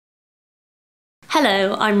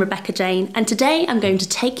Hello, I'm Rebecca Jane, and today I'm going to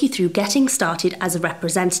take you through Getting Started as a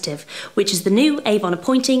Representative, which is the new Avon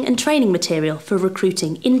appointing and training material for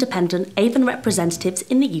recruiting independent Avon representatives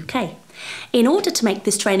in the UK. In order to make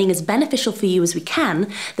this training as beneficial for you as we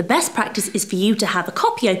can, the best practice is for you to have a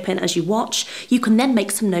copy open as you watch. You can then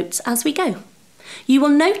make some notes as we go. You will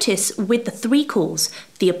notice with the three calls,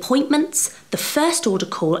 the appointments, the first order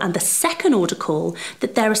call and the second order call,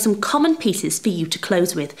 that there are some common pieces for you to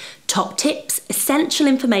close with. Top tips, essential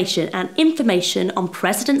information and information on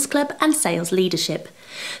President's Club and sales leadership.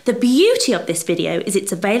 The beauty of this video is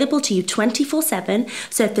it's available to you 24/7,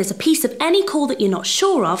 so if there's a piece of any call that you're not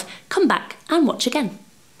sure of, come back and watch again.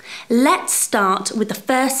 Let's start with the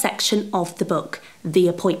first section of the book, the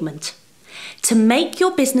appointment. To make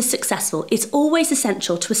your business successful, it's always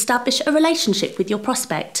essential to establish a relationship with your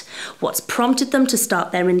prospect, what's prompted them to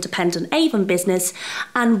start their independent Avon business,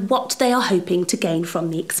 and what they are hoping to gain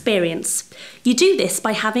from the experience. You do this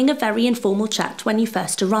by having a very informal chat when you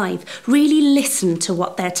first arrive. Really listen to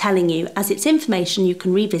what they're telling you, as it's information you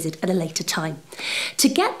can revisit at a later time. To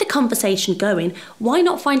get the conversation going, why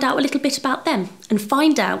not find out a little bit about them and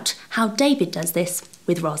find out how David does this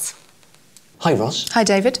with Ros. Hi Ros. Hi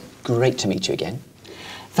David. Great to meet you again.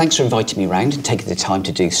 Thanks for inviting me round and taking the time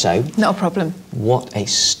to do so. Not a problem. What a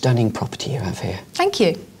stunning property you have here. Thank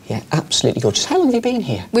you. Yeah, absolutely gorgeous. How long have you been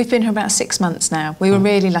here? We've been here about 6 months now. We were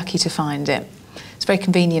really lucky to find it. It's very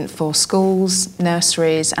convenient for schools,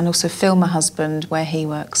 nurseries, and also Phil, my husband, where he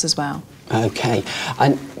works as well. Okay,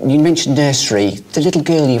 and you mentioned nursery. The little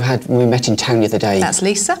girl you had when we met in town the other day. That's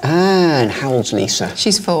Lisa. Ah, and how old's Lisa?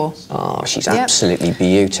 She's 4. Oh, she's absolutely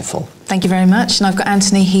beautiful. Thank you very much. And I've got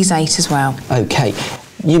Anthony, he's 8 as well. Okay,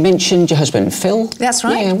 you mentioned your husband, Phil? That's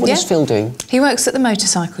right. Yeah, what does Phil do? He works at the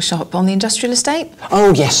motorcycle shop on the industrial estate.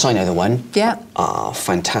 Oh, yes, I know the one. Yeah. Ah,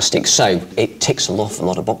 fantastic. So it ticks a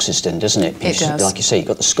lot of boxes then, doesn't it? It does. Like you say, you've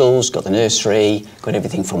got the schools, got the nursery, got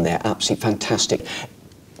everything from there. Absolutely fantastic.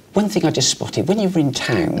 One thing I just spotted, when you were in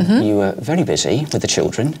town, you were very busy with the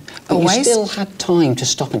children, but Always. you still had time to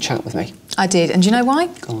stop and chat with me. I did, and do you know why?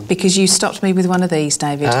 Go on. Because you stopped me with one of these,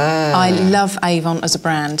 David. Ah. I love Avon as a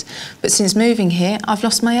brand, but since moving here, I've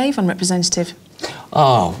lost my Avon representative.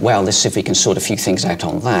 Oh, well, let's see if we can sort a few things out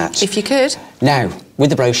on that. If you could. Now, with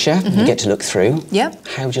the brochure, you get to look through. Yep.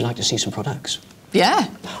 How would you like to see some products? Yeah.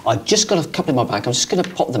 I've just got a couple in my bag. I'm just going to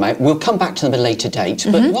pop them out. We'll come back to them at a later date.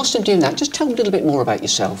 But whilst I'm doing that, just tell me a little bit more about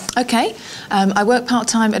yourself. OK. I work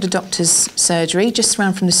part-time at a doctor's surgery just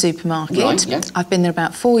around from the supermarket. Right, yeah. I've been there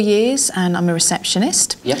about 4 years and I'm a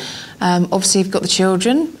receptionist. Yep. Obviously, you've got the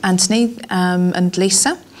children, Anthony and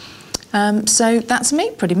Lisa. So that's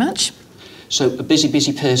me, pretty much. So, a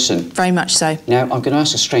busy person. Very much so. Now, I'm going to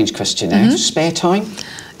ask a strange question now. Spare time?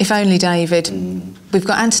 If only, David. We've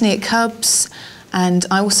got Anthony at Cubs. And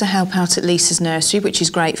I also help out at Lisa's nursery, which is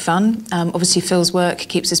great fun. Obviously, Phil's work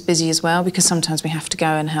keeps us busy as well, because sometimes we have to go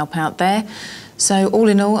and help out there. So, all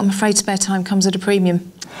in all, I'm afraid spare time comes at a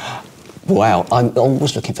premium. Wow, I'm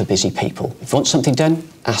always looking for busy people. If you want something done,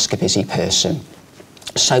 ask a busy person.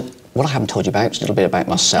 So, what I haven't told you about is a little bit about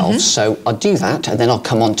myself. So, I'll do that, and then I'll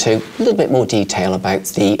come on to a little bit more detail about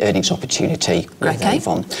the earnings opportunity with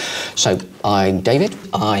Avon. So, I'm David.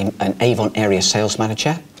 I'm an Avon area sales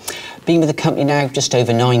manager. Been with the company now just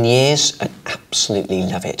over 9 years and absolutely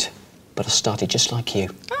love it. But I started just like you.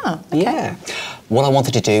 Oh, okay. Yeah. What I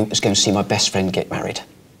wanted to do was go and see my best friend get married.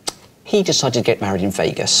 He decided to get married in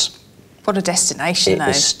Vegas. What a destination, though. It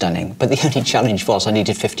was stunning. But the only challenge was I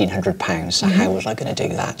needed £1,500, so how was I going to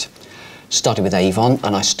do that? Started with Avon,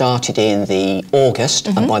 and I started in the August,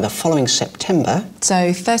 and by the following September...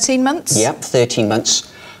 So 13 months? Yep, 13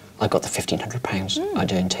 months, I got the £1,500.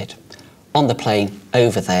 I'd earned it. On the plane,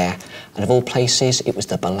 over there, and of all places, it was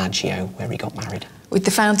the Bellagio where he got married. With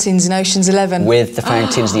the fountains in Ocean's 11? With the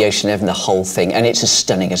fountains, the Ocean 11, the whole thing, and it's as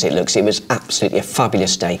stunning as it looks. It was absolutely a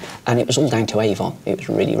fabulous day, and it was all down to Avon. It was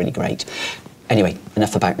really, really great. Anyway,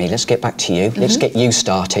 enough about me. Let's get back to you. Let's get you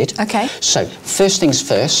started. OK. So, first things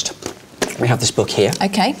first, we have this book here.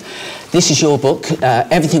 OK. This is your book.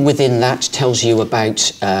 Everything within that tells you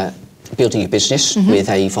about building your business with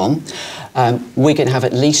Avon. We're going to have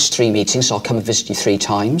at least 3 meetings, so I'll come and visit you 3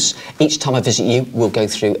 times. Each time I visit you, we'll go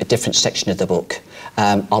through a different section of the book.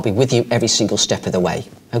 I'll be with you every single step of the way.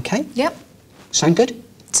 OK? Yep. Sound good?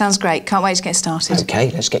 Sounds great. Can't wait to get started.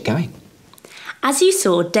 OK, let's get going. As you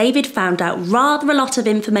saw, David found out rather a lot of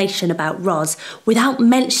information about Ros without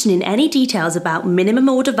mentioning any details about minimum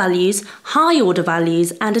order values, high order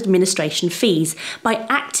values and administration fees. By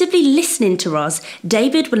actively listening to Ros,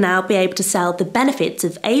 David will now be able to sell the benefits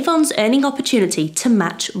of Avon's earning opportunity to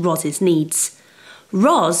match Ros's needs.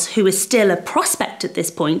 Roz, who is still a prospect at this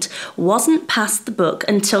point, wasn't passed the book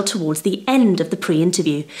until towards the end of the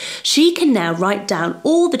pre-interview. She can now write down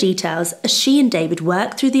all the details as she and David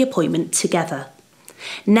work through the appointment together.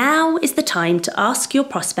 Now is the time to ask your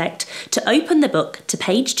prospect to open the book to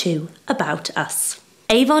page 2, About Us.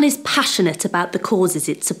 Avon is passionate about the causes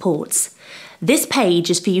it supports. This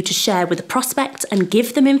page is for you to share with the prospect and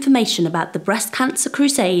give them information about the Breast Cancer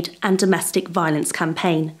Crusade and Domestic Violence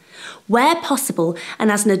Campaign. Where possible,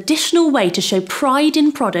 and as an additional way to show pride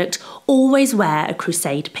in product, always wear a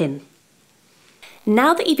Crusade pin.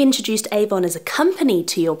 Now that you've introduced Avon as a company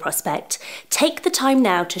to your prospect, take the time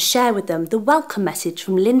now to share with them the welcome message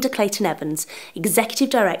from Linda Clayton-Evans,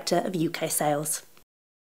 Executive Director of UK Sales.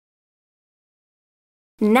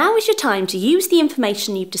 Now is your time to use the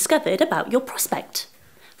information you've discovered about your prospect.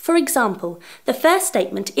 For example, the first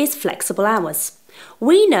statement is flexible hours.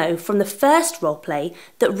 We know from the first role play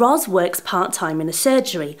that Roz works part-time in a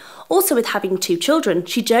surgery. Also, with having 2 children,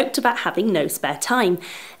 she joked about having no spare time.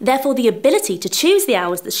 Therefore, the ability to choose the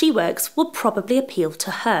hours that she works will probably appeal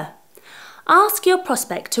to her. Ask your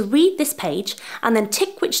prospect to read this page and then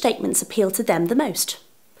tick which statements appeal to them the most.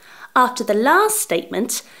 After the last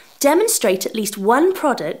statement, demonstrate at least one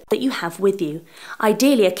product that you have with you,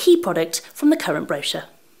 ideally a key product from the current brochure.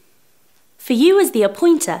 For you as the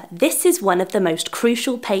appointer, this is one of the most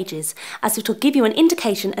crucial pages, as it will give you an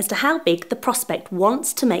indication as to how big the prospect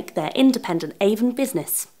wants to make their independent Avon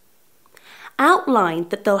business. Outline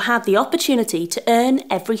that they'll have the opportunity to earn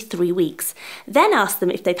every 3 weeks. Then ask them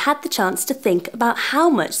if they've had the chance to think about how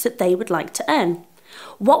much that they would like to earn.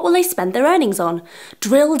 What will they spend their earnings on?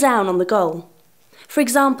 Drill down on the goal. For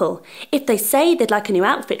example, if they say they'd like a new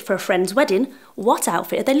outfit for a friend's wedding, what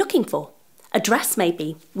outfit are they looking for? A dress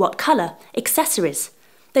maybe, what colour, accessories.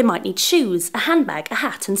 They might need shoes, a handbag, a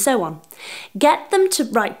hat and so on. Get them to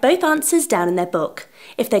write both answers down in their book.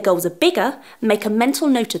 If their goals are bigger, make a mental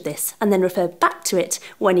note of this and then refer back to it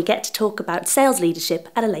when you get to talk about sales leadership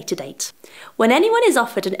at a later date. When anyone is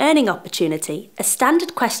offered an earning opportunity, a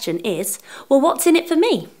standard question is, well, what's in it for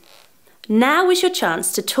me? Now is your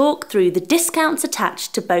chance to talk through the discounts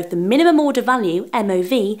attached to both the minimum order value,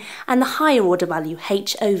 MOV, and the higher order value,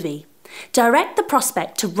 HOV. Direct the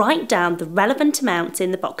prospect to write down the relevant amounts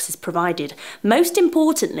in the boxes provided. Most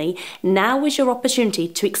importantly, now is your opportunity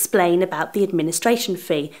to explain about the administration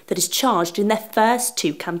fee that is charged in their first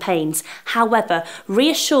 2 campaigns. However,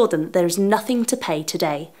 reassure them that there is nothing to pay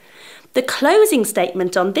today. The closing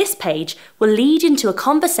statement on this page will lead into a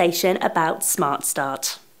conversation about Smart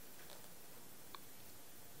Start.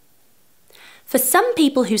 For some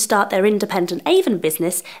people who start their independent Avon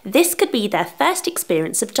business, this could be their first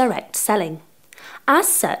experience of direct selling. As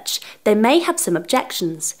such, they may have some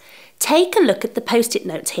objections. Take a look at the post-it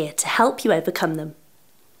notes here to help you overcome them.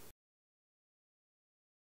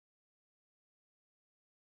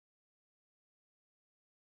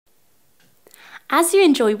 As you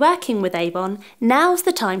enjoy working with Avon, now's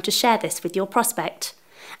the time to share this with your prospect.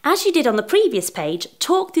 As you did on the previous page,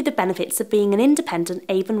 talk through the benefits of being an independent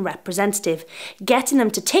Avon representative, getting them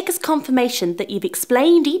to tick as confirmation that you've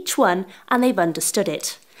explained each one and they've understood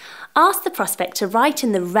it. Ask the prospect to write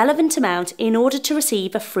in the relevant amount in order to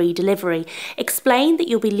receive a free delivery. Explain that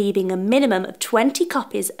you'll be leaving a minimum of 20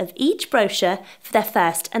 copies of each brochure for their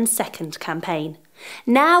first and second campaign.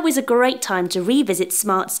 Now is a great time to revisit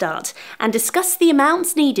Smart Start and discuss the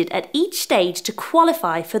amounts needed at each stage to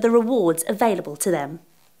qualify for the rewards available to them.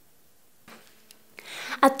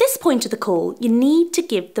 At this point of the call, you need to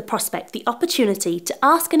give the prospect the opportunity to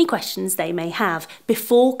ask any questions they may have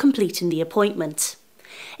before completing the appointment.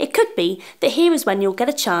 It could be that here is when you'll get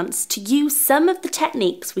a chance to use some of the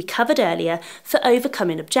techniques we covered earlier for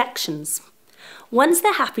overcoming objections. Once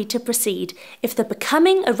they're happy to proceed, if the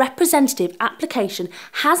Becoming a Representative application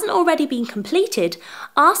hasn't already been completed,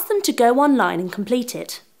 ask them to go online and complete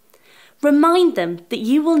it. Remind them that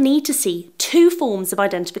you will need to see 2 forms of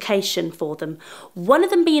identification for them, one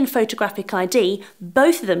of them being photographic ID,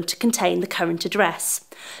 both of them to contain the current address.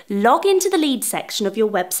 Log into the lead section of your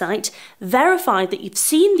website, verify that you've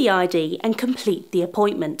seen the ID and complete the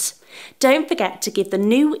appointment. Don't forget to give the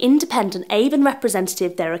new independent Avon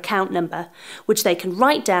representative their account number, which they can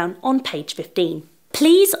write down on page 15.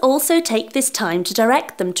 Please also take this time to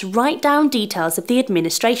direct them to write down details of the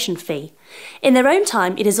administration fee. In their own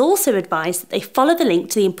time, it is also advised that they follow the link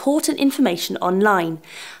to the important information online.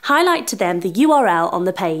 Highlight to them the URL on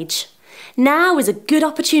the page. Now is a good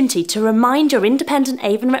opportunity to remind your independent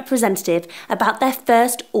Avon representative about their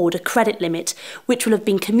first order credit limit, which will have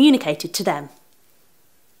been communicated to them.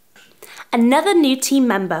 Another new team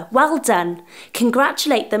member, well done.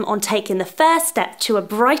 Congratulate them on taking the first step to a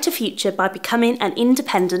brighter future by becoming an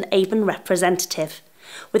independent Avon representative.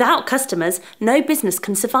 Without customers, no business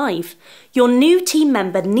can survive. Your new team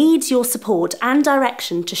member needs your support and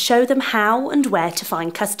direction to show them how and where to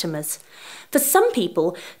find customers. For some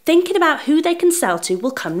people, thinking about who they can sell to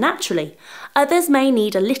will come naturally. Others may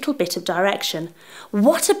need a little bit of direction.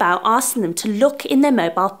 What about asking them to look in their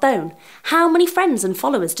mobile phone? How many friends and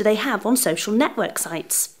followers do they have on social network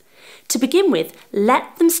sites? To begin with,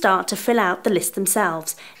 let them start to fill out the list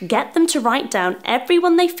themselves. Get them to write down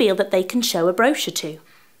everyone they feel that they can show a brochure to.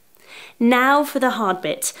 Now for the hard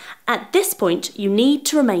bit. At this point, you need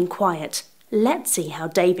to remain quiet. Let's see how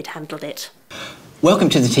David handled it. Welcome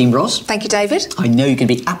to the team, Ros. Thank you, David. I know you're going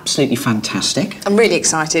to be absolutely fantastic. I'm really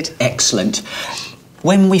excited. Excellent.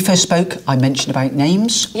 When we first spoke, I mentioned about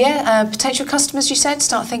names. Yeah, potential customers, you said,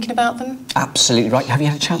 start thinking about them. Absolutely right. Have you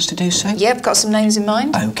had a chance to do so? Yeah, I've got some names in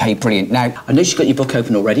mind. OK, brilliant. Now, I know you've got your book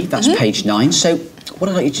open already. That's page 9. So what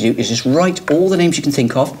I'd like you to do is just write all the names you can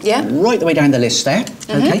think of. Yeah. Right the way down the list there.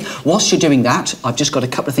 OK. Whilst you're doing that, I've just got a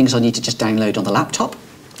couple of things I need to just download on the laptop.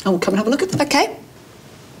 And we'll come and have a look at them. OK.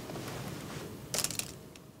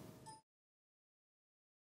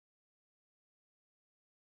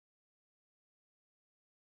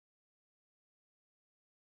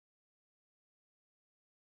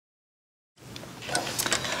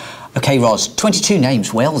 OK, Ros, 22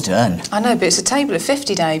 names, well done. I know, but it's a table of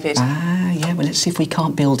 50, David. Ah, yeah, well, let's see if we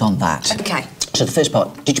can't build on that. OK. So the first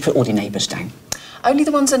part, did you put all your neighbours down? Only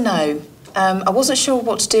the ones I know. I wasn't sure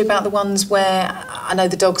what to do about the ones where I know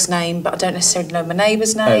the dog's name, but I don't necessarily know my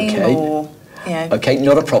neighbour's name. OK. Or, you know. OK,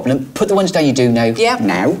 not a problem. Put the ones down you do know Yeah.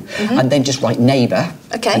 now, and then just write neighbour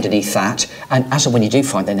OK. underneath that. And as of when you do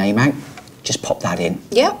find their name out, just pop that in.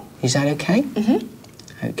 Yeah. Is that OK?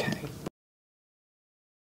 OK.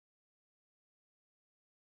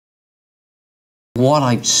 What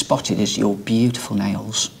I've spotted is your beautiful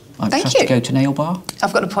nails. I Thank trust you. to go to Nail Bar.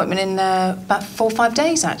 I've got an appointment in about 4 or 5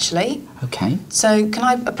 days, actually. OK. So can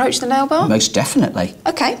I approach the nail bar? Most definitely.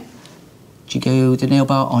 OK. Do you go to the nail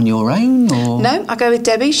bar on your own, or...? No, I go with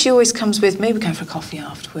Debbie. She always comes with me. We go for a coffee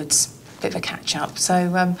afterwards. Bit of a catch-up.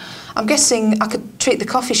 So I'm guessing I could treat the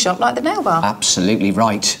coffee shop like the nail bar. Absolutely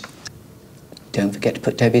right. Don't forget to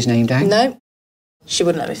put Debbie's name down. No. She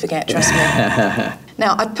wouldn't let me forget, trust me.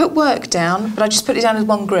 Now, I'd put work down, but I just put it down as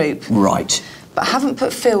one group. Right. But I haven't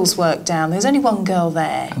put Phil's work down. There's only one girl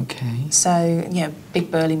there. OK. So, you know, big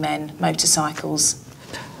burly men, motorcycles.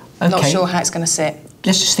 OK. Not sure how it's going to sit.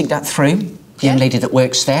 Let's just think that through. The young Yeah. lady that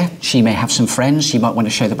works there, she may have some friends, she might want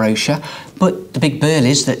to show the brochure. But the big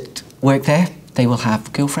burlies that work there, they will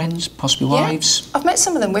have girlfriends, possibly wives. Yeah, I've met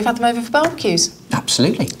some of them. We've had them over for barbecues.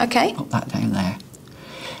 Absolutely. OK. Pop that down there.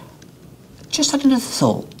 Just had another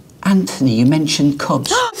thought. Anthony, you mentioned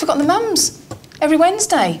cubs. I've forgotten the mums. Every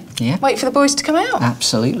Wednesday. Yeah. Wait for the boys to come out.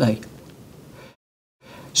 Absolutely.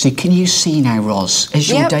 So can you see now, Ros, as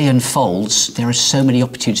your Yep. day unfolds, there are so many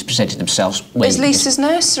opportunities presenting themselves. where There's you can just- Lisa's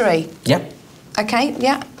nursery. Yep. OK,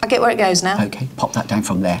 yeah, I get where it goes now. OK, pop that down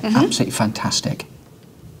from there. Absolutely fantastic.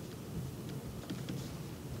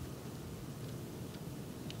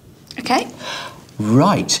 OK.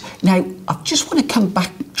 Right. Now, I just want to come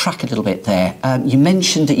backtrack a little bit there. You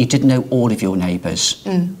mentioned that you didn't know all of your neighbours.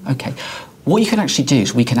 OK. What you can actually do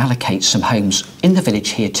is we can allocate some homes in the village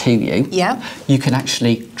here to you. Yeah. You can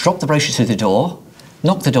actually drop the brochure through the door,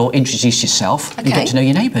 knock the door, introduce yourself, and Okay. get to know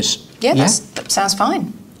your neighbours. Yeah, that sounds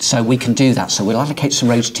fine. So we can do that. So we'll allocate some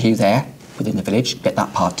roads to you there within the village, get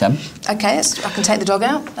that part done. OK, I can take the dog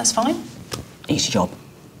out. That's fine. Easy job.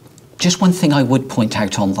 Just one thing I would point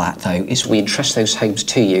out on that, though, is we entrust those homes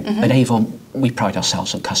to you. At Avon, we pride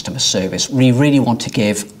ourselves on customer service. We really want to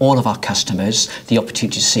give all of our customers the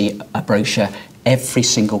opportunity to see a brochure every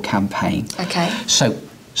single campaign. OK. So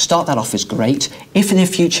start that off as great. If in the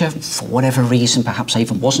future, for whatever reason, perhaps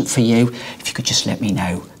Avon wasn't for you, if you could just let me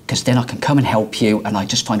know, because then I can come and help you and I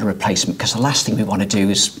just find a replacement, because the last thing we want to do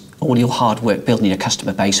is all your hard work building your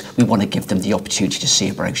customer base, we want to give them the opportunity to see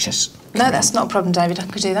your brochures. No, that's not a problem, David. I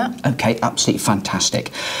could do that. OK, absolutely fantastic.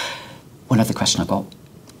 One other question I've got.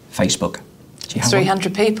 Facebook. Do you have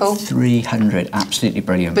 300 people. one? 300, absolutely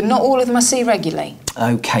brilliant. But not all of them I see regularly.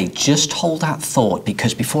 OK, just hold that thought,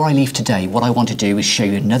 because before I leave today, what I want to do is show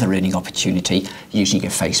you another earning opportunity using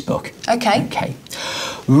your Facebook. OK. OK.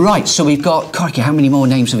 Right, so we've got, crikey, how many more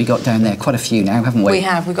names have we got down there? Quite a few now, haven't we? We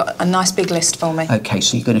have. We've got a nice big list for me. OK,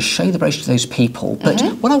 so you're going to show the brochure to those people. But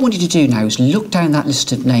what I want you to do now is look down that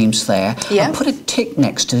list of names there and put a tick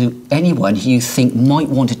next to anyone who you think might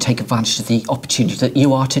want to take advantage of the opportunity that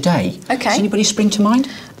you are today. OK. Does anybody spring to mind?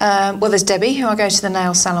 Well, there's Debbie, who I go to the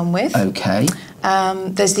nail salon with. OK.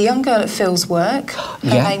 There's the young girl at Phil's work.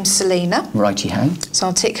 Her name's Selena. Righty-ho. So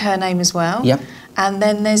I'll tick her name as well. Yep. And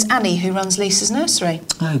then there's Annie, who runs Lisa's nursery.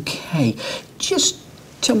 OK. Just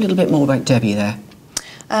tell me a little bit more about Debbie there.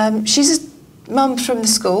 She's a mum from the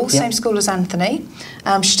school, same school as Anthony.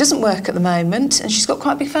 She doesn't work at the moment, and she's got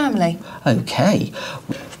quite a big family. OK.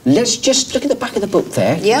 Let's just look at the back of the book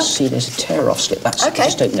there. Yeah. You'll see there's a tear-off slip. That's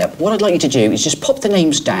just open up. What I'd like you to do is just pop the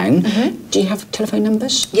names down. Do you have telephone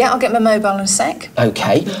numbers? Yeah, I'll get my mobile in a sec.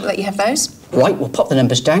 OK. I'll let you have those. Right, we'll pop the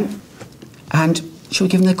numbers down. And shall we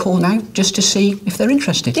give them a call now, just to see if they're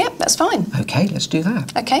interested? Yeah, that's fine. OK, let's do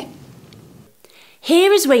that. OK.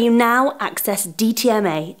 Here is where you now access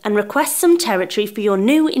DTMA and request some territory for your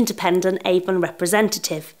new independent Avon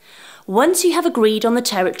representative. Once you have agreed on the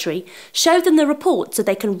territory, show them the report so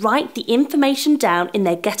they can write the information down in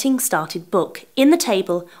their Getting Started book in the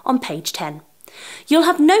table on page 10. You'll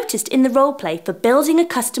have noticed in the roleplay for building a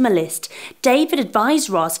customer list, David advised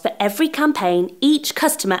Roz for every campaign, each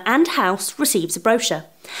customer and house receives a brochure.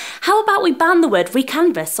 How about we ban the word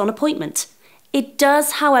recanvass on appointment? It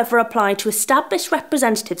does, however, apply to established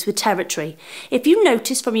representatives with territory. If you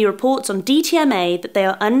notice from your reports on DTMA that they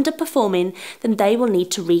are underperforming, then they will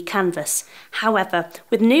need to recanvass. However,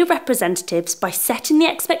 with new representatives, by setting the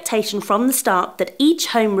expectation from the start that each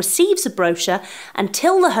home receives a brochure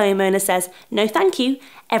until the homeowner says, "No thank you,"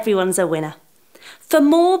 everyone's a winner. For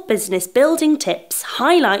more business building tips,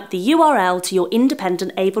 highlight the URL to your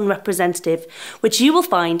independent Avon representative, which you will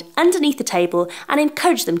find underneath the table, and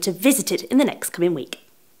encourage them to visit it in the next coming week.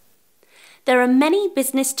 There are many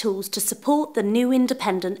business tools to support the new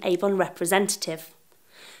independent Avon representative.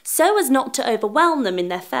 So as not to overwhelm them in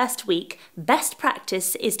their first week, best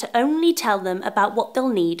practice is to only tell them about what they'll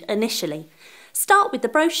need initially. Start with the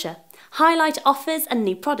brochure, highlight offers and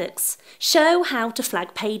new products, show how to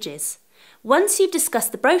flag pages. Once you've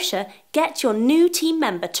discussed the brochure, get your new team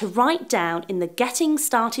member to write down in the Getting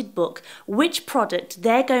Started book which product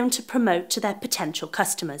they're going to promote to their potential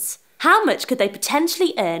customers. How much could they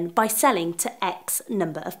potentially earn by selling to X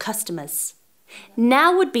number of customers?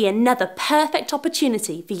 Now would be another perfect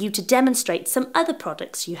opportunity for you to demonstrate some other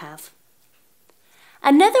products you have.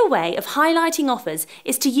 Another way of highlighting offers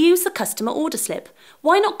is to use the customer order slip.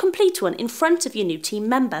 Why not complete one in front of your new team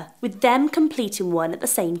member, with them completing one at the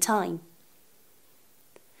same time?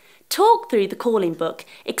 Talk through the calling book,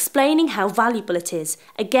 explaining how valuable it is,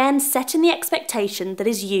 again setting the expectation that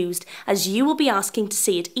is used, as you will be asking to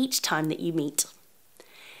see it each time that you meet.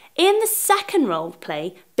 In the second role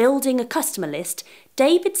play, building a customer list,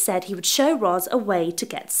 David said he would show Roz a way to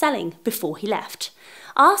get selling before he left.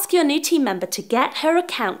 Ask your new team member to get her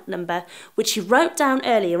account number, which you wrote down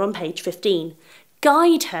earlier on page 15.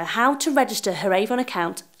 Guide her how to register her Avon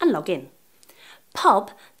account and log in.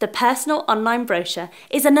 POB, the personal online brochure,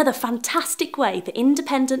 is another fantastic way for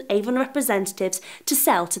independent Avon representatives to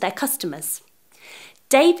sell to their customers.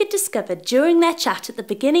 David discovered during their chat at the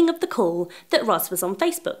beginning of the call that Roz was on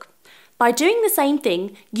Facebook. By doing the same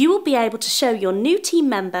thing, you will be able to show your new team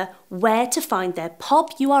member where to find their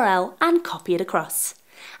POB URL and copy it across.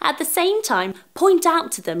 At the same time, point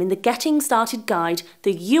out to them in the Getting Started guide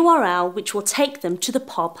the URL which will take them to the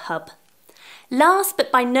POB hub. Last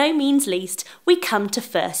but by no means least, we come to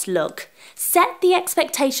first look. Set the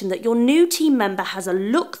expectation that your new team member has a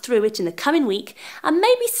look through it in the coming week and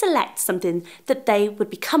maybe select something that they would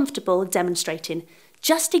be comfortable demonstrating,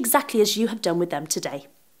 just exactly as you have done with them today.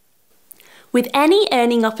 With any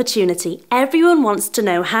earning opportunity, everyone wants to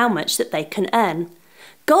know how much that they can earn.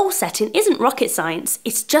 Goal setting isn't rocket science,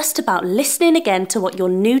 it's just about listening again to what your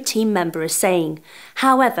new team member is saying.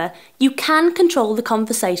 However, you can control the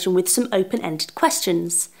conversation with some open-ended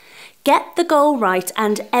questions. Get the goal right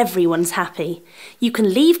and everyone's happy. You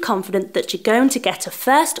can leave confident that you're going to get a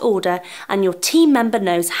first order and your team member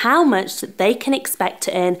knows how much that they can expect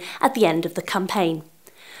to earn at the end of the campaign.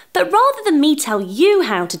 But rather than me tell you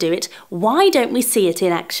how to do it, why don't we see it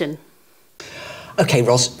in action? OK,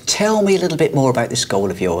 Roz, tell me a little bit more about this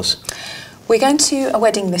goal of yours. We're going to a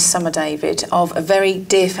wedding this summer, David, of a very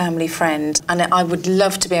dear family friend, and I would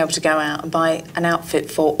love to be able to go out and buy an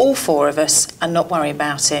outfit for all four of us and not worry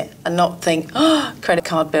about it and not think, oh, credit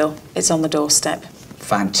card bill, it's on the doorstep.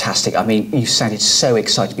 fantastic. I mean, you sounded so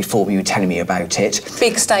excited before you were telling me about it.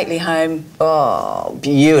 Big stately home. Oh,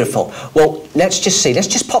 beautiful. Well, let's just see. Let's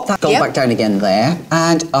just pop that gold back down again there.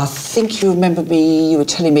 And I think you remember you were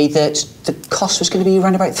telling me that the cost was going to be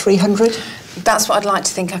around about 300? That's what I'd like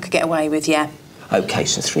to think I could get away with, yeah. OK,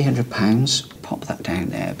 so £300. Pop that down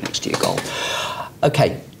there next to your goal.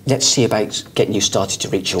 OK, let's see about getting you started to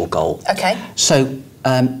reach your goal. OK. So,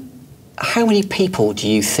 how many people do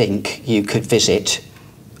you think you could visit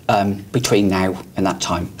between now and that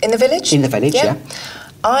time? In the village? In the village, yeah.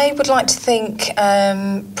 I would like to think,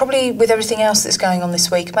 probably with everything else that's going on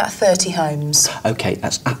this week, about 30 homes. OK,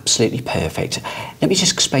 that's absolutely perfect. Let me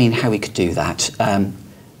just explain how we could do that.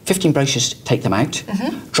 15 brochures, take them out,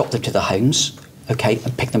 drop them to the homes, OK,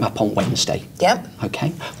 and pick them up on Wednesday. Yep. OK.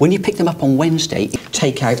 When you pick them up on Wednesday,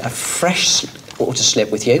 take out a fresh order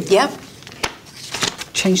slip with you. Yep.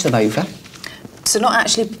 Change them over. So not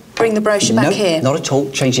actually bring the brochure back here? No, not at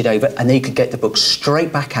all. Change it over, and then you could get the book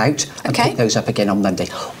straight back out and pick those up again on Monday.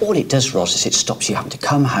 All it does, Ros, is it stops you having to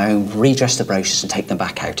come home, redress the brochures and take them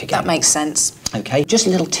back out again. That makes sense. OK, just a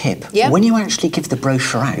little tip. Yep. When you actually give the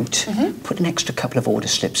brochure out, put an extra couple of order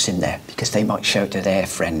slips in there because they might show it to their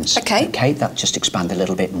friends. OK. OK, that'll just expand a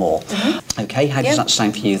little bit more. OK, how does that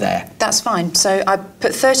sound for you there? That's fine. So I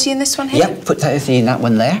put 30 in this one here? Yep, put 30 in that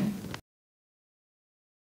one there.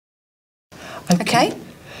 OK.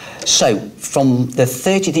 So, from the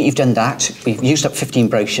 30 that you've done that, we've used up 15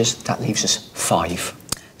 brochures, that leaves us 5.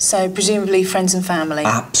 So, presumably friends and family?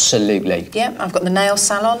 Absolutely. Yep, I've got the nail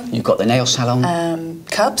salon. You've got the nail salon.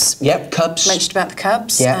 Cubs. Yep, Cubs. Mentioned about the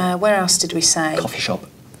Cubs. Yeah. Where else did we say? Coffee shop.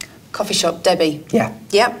 Coffee shop, Debbie. Yeah.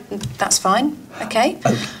 Yep, that's fine. OK.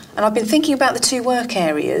 And I've been thinking about the 2 work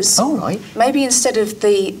areas. Oh, right. Maybe instead of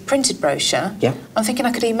the printed brochure, I'm thinking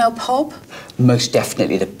I could email Pob. Most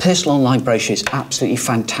definitely. The personal online brochure is absolutely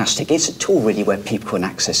fantastic. It's a tool, really, where people can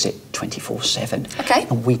access it 24/7. OK.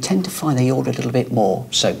 And we tend to find they order a little bit more.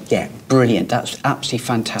 So, yeah, brilliant. That's absolutely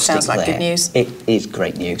fantastic. Sounds like good news. It is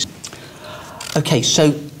great news. OK,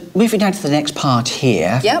 so moving down to the next part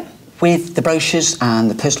here. Yep. With the brochures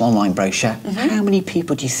and the personal online brochure, how many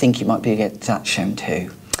people do you think you might be able to get that shown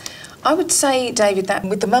to? I would say, David, that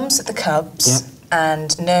with the mums at the Cubs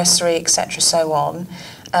and nursery, etc., so on,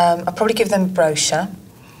 I'll probably give them a brochure.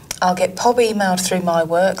 I'll get Pob emailed through my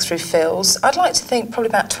work, through Phil's. I'd like to think probably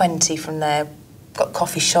about 20 from there. Got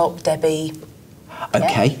coffee shop, Debbie.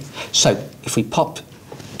 OK, so if we pop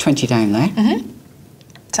 20 down there.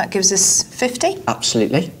 So that gives us 50?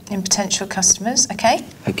 Absolutely. In potential customers, OK.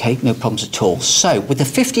 OK, no problems at all. So, with the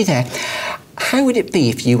 50 there, how would it be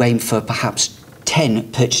if you aim for perhaps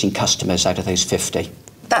 10 purchasing customers out of those 50?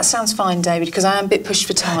 That sounds fine, David, because I am a bit pushed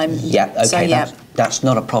for time. Yeah, OK, so, that's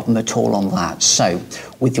not a problem at all on that. So,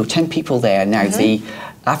 with your 10 people there, now the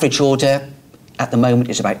average order at the moment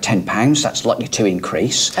is about £10. That's likely to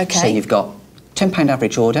increase. OK. So, you've got £10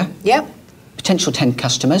 average order. Yep. Potential 10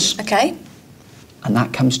 customers. OK. And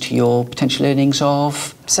that comes to your potential earnings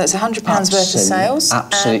of? So it's £100 worth of sales.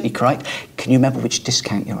 Absolutely correct. Can you remember which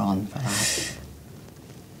discount you're on for that?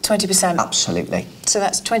 20%. Absolutely. So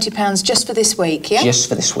that's £20 just for this week, yeah? Just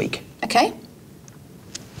for this week. OK.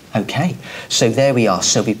 OK. So there we are.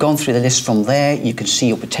 So we've gone through the list from there. You can see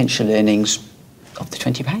your potential earnings of the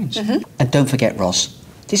 £20. And don't forget, Ros,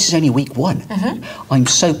 this is only week 1. I'm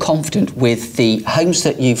so confident with the homes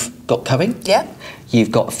that you've got coming. Yeah.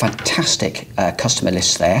 You've got a fantastic customer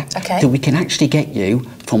list there. OK. That we can actually get you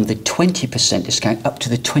from the 20% discount up to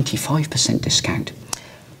the 25% discount.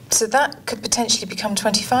 So that could potentially become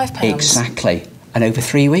 £25. Exactly. And over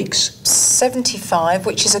 3 weeks? 75,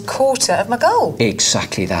 which is a quarter of my goal.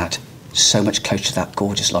 Exactly that. So much closer to that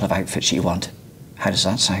gorgeous lot of outfits you want. How does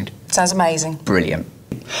that sound? Sounds amazing. Brilliant.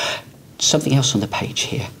 Something else on the page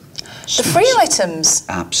here. The free items.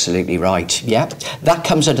 Absolutely right, yeah. That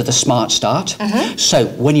comes under the Smart Start. So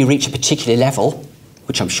when you reach a particular level,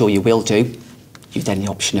 which I'm sure you will do, you've then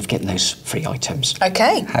the option of getting those free items.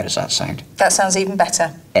 OK. How does that sound? That sounds even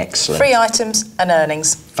better. Excellent. Free items and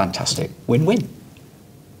earnings. Fantastic. Win-win.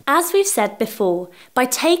 As we've said before, by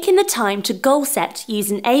taking the time to goal set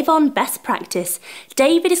using Avon best practice,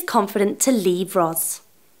 David is confident to leave Ros.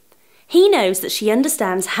 He knows that she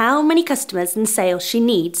understands how many customers and sales she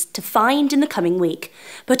needs to find in the coming week,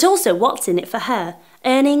 but also what's in it for her,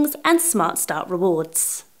 earnings and Smart Start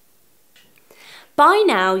rewards. By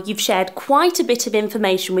now, you've shared quite a bit of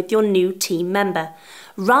information with your new team member.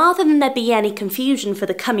 Rather than there be any confusion for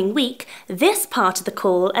the coming week, this part of the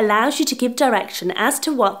call allows you to give direction as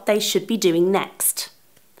to what they should be doing next.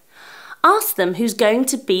 Ask them who's going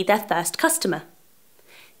to be their first customer.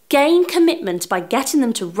 Gain commitment by getting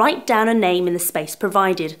them to write down a name in the space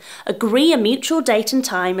provided. Agree a mutual date and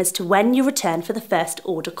time as to when you return for the first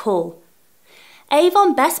order call.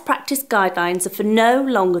 Avon best practice guidelines are for no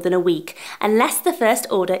longer than a week, unless the first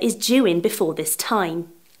order is due in before this time.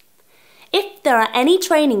 If there are any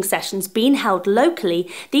training sessions being held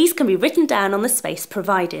locally, these can be written down on the space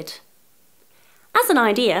provided. As an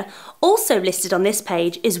idea, also listed on this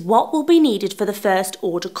page is what will be needed for the first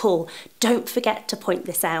order call. Don't forget to point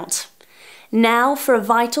this out. Now for a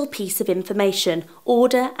vital piece of information,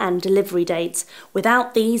 order and delivery dates.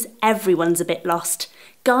 Without these, everyone's a bit lost.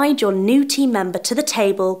 Guide your new team member to the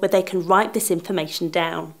table where they can write this information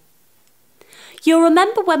down. You'll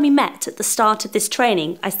remember when we met at the start of this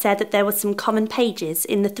training, I said that there were some common pages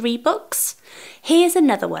in the 3 books. Here's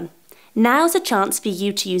another one. Now's a chance for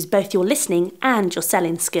you to use both your listening and your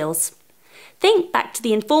selling skills. Think back to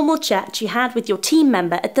the informal chat you had with your team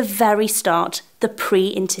member at the very start, the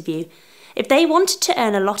pre-interview. If they wanted to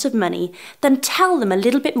earn a lot of money, then tell them a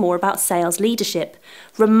little bit more about sales leadership.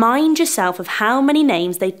 Remind yourself of how many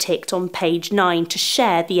names they ticked on page 9 to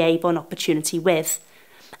share the Avon opportunity with.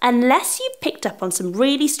 Unless you've picked up on some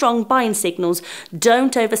really strong buying signals,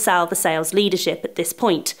 don't oversell the sales leadership at this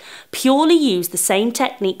point. Purely use the same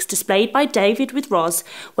techniques displayed by David with Roz,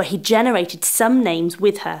 where he generated some names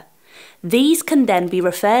with her. These can then be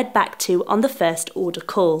referred back to on the first order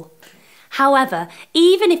call. However,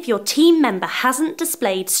 even if your team member hasn't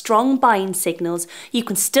displayed strong buying signals, you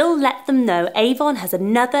can still let them know Avon has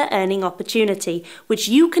another earning opportunity, which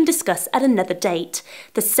you can discuss at another date.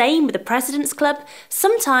 The same with the President's Club.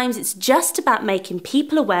 Sometimes it's just about making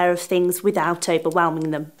people aware of things without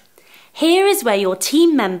overwhelming them. Here is where your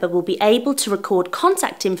team member will be able to record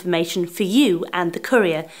contact information for you and the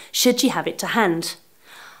courier, should you have it to hand.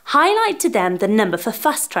 Highlight to them the number for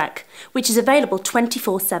Fast Track, which is available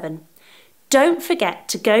 24/7. Don't forget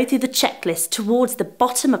to go through the checklist towards the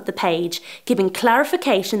bottom of the page, giving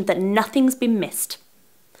clarification that nothing's been missed.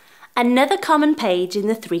 Another common page in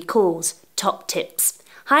the 3 calls, top tips.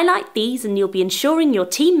 Highlight these and you'll be ensuring your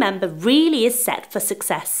team member really is set for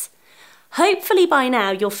success. Hopefully by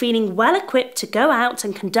now you're feeling well equipped to go out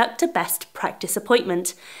and conduct a best practice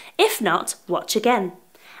appointment. If not, watch again.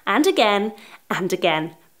 And again, and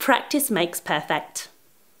again. Practice makes perfect.